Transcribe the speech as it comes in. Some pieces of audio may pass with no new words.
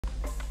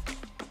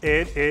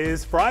It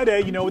is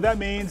Friday. You know what that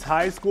means,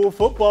 high school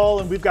football,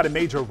 and we've got a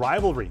major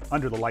rivalry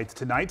under the lights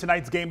tonight.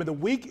 Tonight's game of the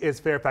week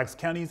is Fairfax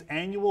County's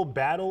annual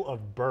Battle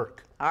of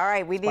Burke. All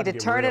right, we need to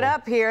turn it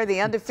up here.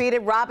 The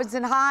undefeated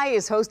Robinson High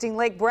is hosting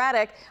Lake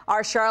Braddock.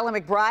 Our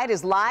Charlotte McBride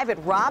is live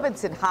at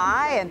Robinson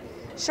High. And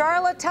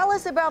Charlotte, tell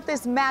us about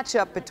this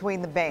matchup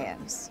between the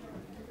bands.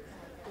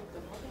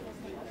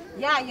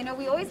 Yeah, you know,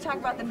 we always talk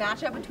about the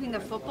matchup between the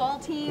football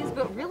teams,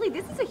 but really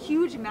this is a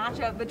huge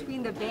matchup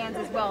between the bands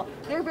as well.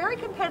 They're very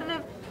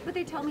competitive, but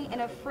they tell me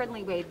in a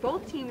friendly way.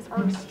 Both teams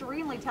are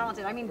extremely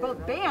talented. I mean,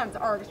 both bands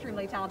are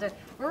extremely talented.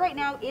 We're right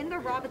now in the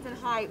Robinson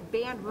High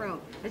band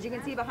room. As you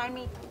can see behind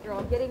me, they're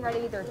all getting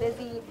ready, they're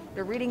busy,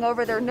 they're reading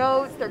over their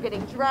notes, they're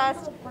getting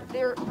dressed,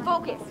 they're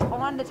focused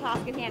on the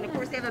task at hand. Of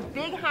course, they have a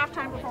big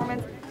halftime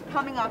performance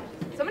coming up.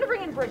 So I'm gonna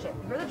bring in Bridget,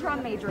 you're the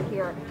drum major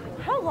here.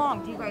 How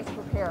long do you guys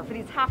prepare for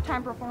these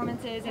halftime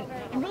performances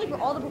and really for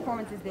all the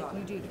performances that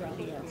you do throughout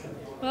the year?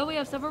 Well, we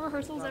have several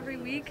rehearsals every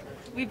week.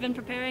 We've been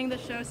preparing the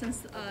show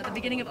since the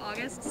beginning of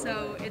August,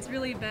 so it's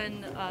really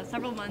been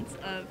several months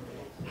of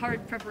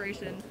hard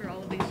preparation for all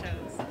of these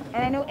shows.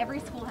 And I know every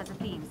school has a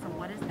theme, so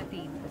what is the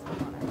theme this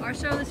week? Our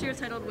show this year is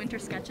titled Winter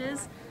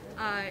Sketches.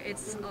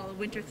 It's a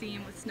winter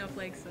theme with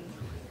snowflakes and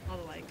all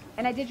the like.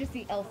 And I did just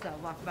see Elsa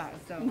walk by,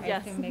 so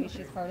yes. I assume maybe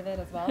she's part of it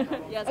as well.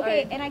 Yes.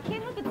 Okay, and I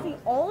can't help but see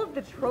all of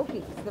the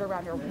trophies that are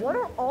around here. What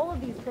are all of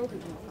these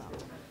trophies from?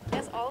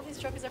 Yes, all of these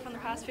trophies are from the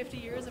past 50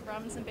 years of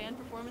Robinson Band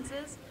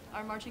performances,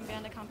 our marching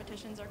band at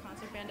competitions, our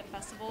concert band at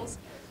festivals,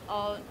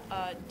 all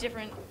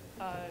different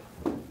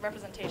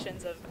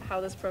representations of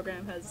how this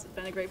program has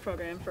been a great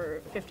program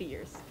for 50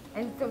 years.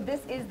 And so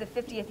this is the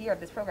 50th year of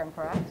this program,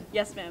 correct?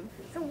 Yes, ma'am.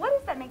 So what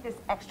does that make this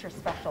extra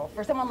special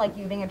for someone like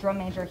you being a drum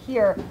major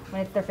here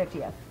when it's their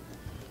 50th?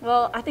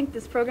 Well, I think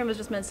this program has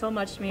just meant so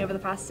much to me over the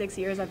past 6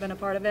 years I've been a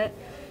part of it.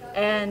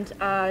 And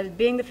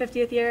being the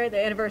 50th year,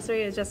 the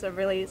anniversary is just a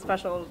really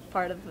special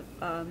part of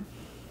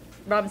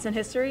Robinson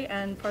history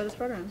and part of this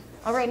program.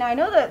 All right, now I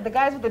know the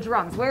guys with the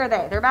drums, where are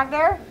they? They're back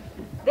there?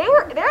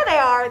 There they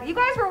are. You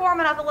guys were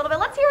warming up a little bit.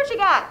 Let's hear what you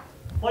got.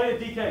 Play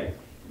it, DK.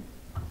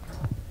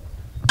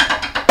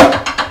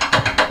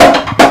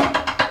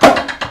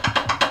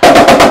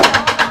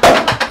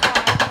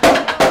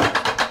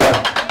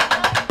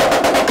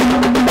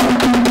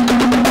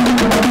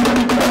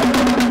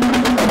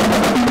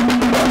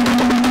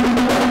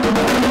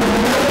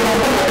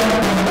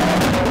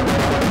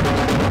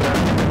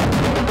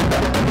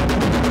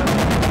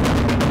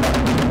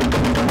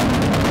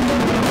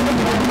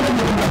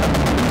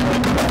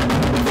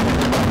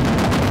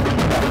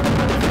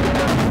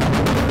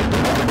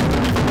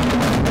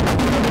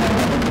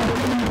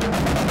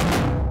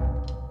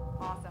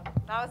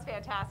 That was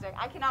fantastic.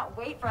 I cannot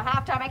wait for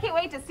halftime. I can't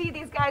wait to see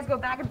these guys go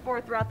back and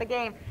forth throughout the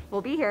game.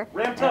 We'll be here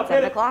at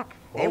 7 o'clock.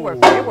 They were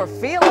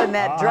feeling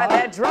that drum.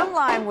 That drum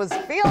line was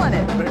feeling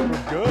it. They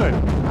were good.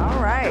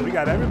 All right. And we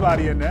got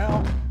everybody in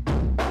now.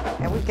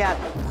 And we've got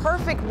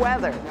perfect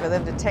weather for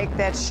them to take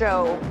that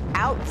show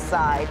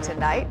outside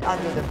tonight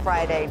under the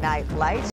Friday night lights.